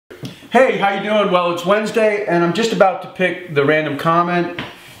Hey, how you doing? Well, it's Wednesday and I'm just about to pick the random comment,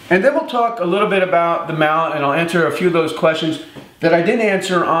 and then we'll talk a little bit about the mallet, and I'll answer a few of those questions that I didn't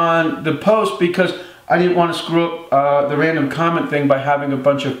answer on the post because I didn't want to screw up the random comment thing by having a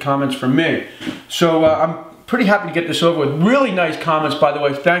bunch of comments from me. So I'm pretty happy to get this over with. Really nice comments, by the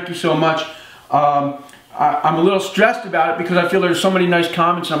way. Thank you so much. I'm a little stressed about it because I feel there's so many nice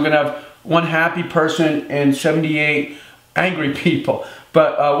comments. I'm going to have one happy person and 78 angry people.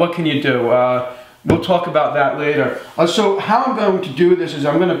 But what can you do? We'll talk about that later. So how I'm going to do this is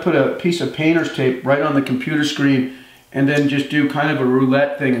I'm going to put a piece of painter's tape right on the computer screen and then just do kind of a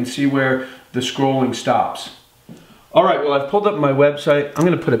roulette thing and see where the scrolling stops. Alright, well, I've pulled up my website. I'm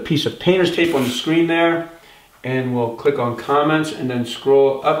going to put a piece of painter's tape on the screen there, and we'll click on comments and then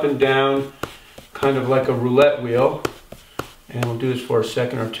scroll up and down kind of like a roulette wheel. And we'll do this for a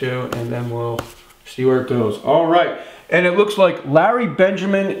second or two and then we'll see where it goes. Alright. And it looks like Larry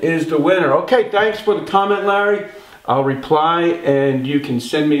Benjamin is the winner. Okay, thanks for the comment, Larry. I'll reply and you can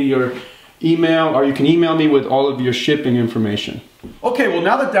send me your email, or you can email me with all of your shipping information. Okay, well,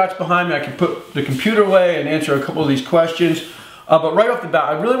 now that that's behind me, I can put the computer away and answer a couple of these questions. But right off the bat,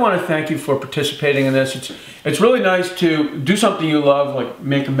 I really want to thank you for participating in this. It's really nice to do something you love, like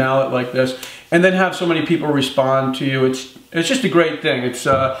make a mallet like this, and then have so many people respond to you. It's just a great thing.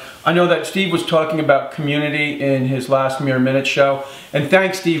 I know that Steve was talking about community in his last Mere Minute show, and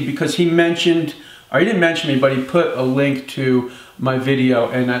thanks, Steve, because he mentioned, or he didn't mention me, but he put a link to my video,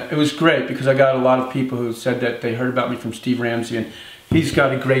 and it was great because I got a lot of people who said that they heard about me from Steve Ramsey, and he's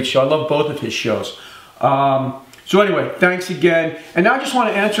got a great show. I love both of his shows. So anyway, thanks again. And now I just want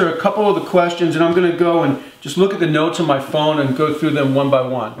to answer a couple of the questions, and I'm going to go and just look at the notes on my phone and go through them one by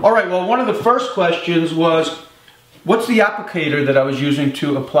one. All right, well, one of the first questions was, what's the applicator that I was using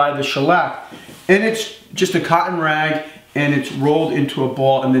to apply the shellac? And it's just a cotton rag, and it's rolled into a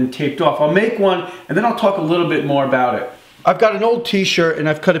ball and then taped off. I'll make one, and then I'll talk a little bit more about it. I've got an old t-shirt, and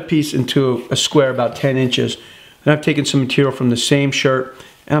I've cut a piece into a square about 10 inches. And I've taken some material from the same shirt,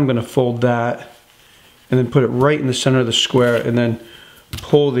 and I'm going to fold that and then put it right in the center of the square, and then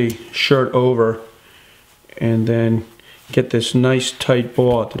pull the shirt over and then get this nice tight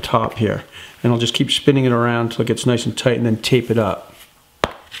ball at the top here. And I'll just keep spinning it around until it gets nice and tight, and then tape it up.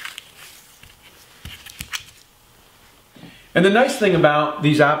 And the nice thing about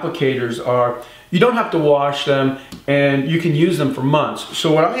these applicators are you don't have to wash them, and you can use them for months.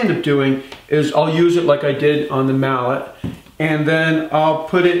 So what I end up doing is I'll use it like I did on the mallet, and then I'll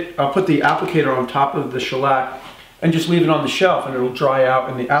put the applicator on top of the shellac and just leave it on the shelf, and it'll dry out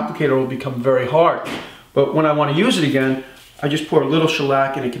and the applicator will become very hard. But when I want to use it again, I just pour a little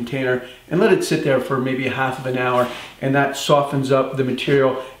shellac in a container and let it sit there for maybe a half of an hour, and that softens up the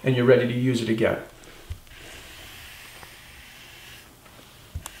material and you're ready to use it again.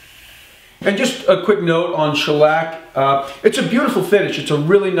 And just a quick note on shellac, it's a beautiful finish. It's a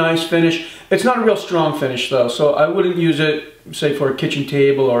really nice finish. It's not a real strong finish though, so I wouldn't use it, say, for a kitchen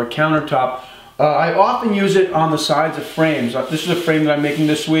table or a countertop. I often use it on the sides of frames. This is a frame that I'm making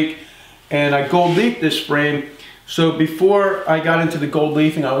this week, and I gold leafed this frame. So before I got into the gold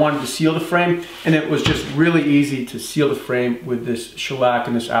leafing, I wanted to seal the frame, and it was just really easy to seal the frame with this shellac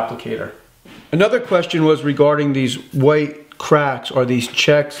and this applicator. Another question was regarding these white cracks or these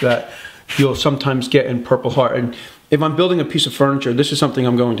checks that you'll sometimes get in Purple Heart. And if I'm building a piece of furniture, this is something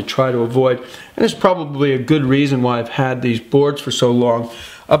I'm going to try to avoid. And it's probably a good reason why I've had these boards for so long.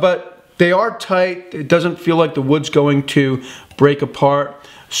 But they are tight. It doesn't feel like the wood's going to break apart.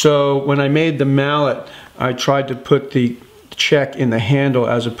 So when I made the mallet, I tried to put the check in the handle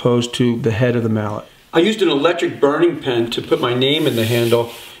as opposed to the head of the mallet. I used an electric burning pen to put my name in the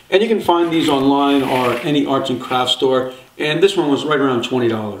handle. And you can find these online or any arts and crafts store. And this one was right around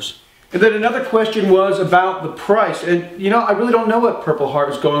 $20. And then another question was about the price. And you know, I really don't know what Purple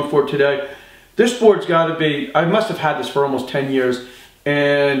Heart is going for today. This board's got to be, I must have had this for almost 10 years.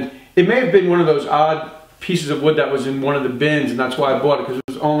 And it may have been one of those odd pieces of wood that was in one of the bins, and that's why I bought it, because it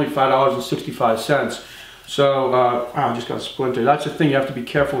was only $5.65. So, I just got a splinter. That's the thing, you have to be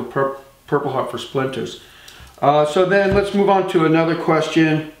careful with Purple Heart for splinters. So then let's move on to another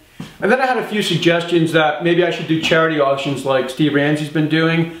question. And then I had a few suggestions that maybe I should do charity auctions like Steve Ramsey's been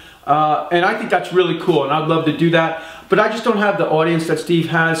doing. And I think that's really cool, and I'd love to do that, but I just don't have the audience that Steve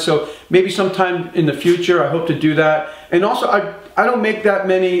has, so maybe sometime in the future I hope to do that. And also I don't make that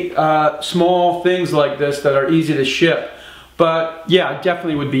many small things like this that are easy to ship, but yeah, I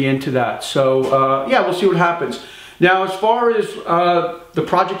definitely would be into that. So yeah, we'll see what happens. Now, as far as the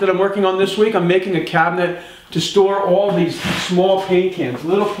project that I'm working on this week, I'm making a cabinet to store all these small paint cans,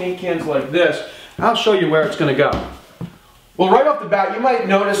 little paint cans like this. I'll show you where it's going to go. Well, right off the bat, you might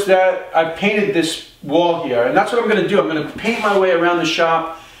notice that I've painted this wall here, and that's what I'm going to do. I'm going to paint my way around the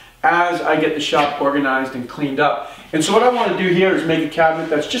shop as I get the shop organized and cleaned up. And so what I want to do here is make a cabinet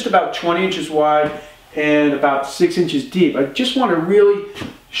that's just about 20 inches wide and about 6 inches deep. I just want a really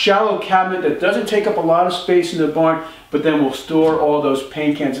shallow cabinet that doesn't take up a lot of space in the barn, but then will store all those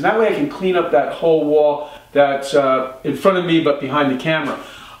paint cans. And that way I can clean up that whole wall that's in front of me but behind the camera.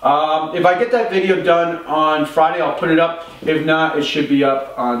 If I get that video done on Friday, I'll put it up. If not, it should be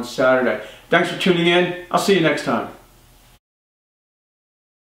up on Saturday. Thanks for tuning in. I'll see you next time.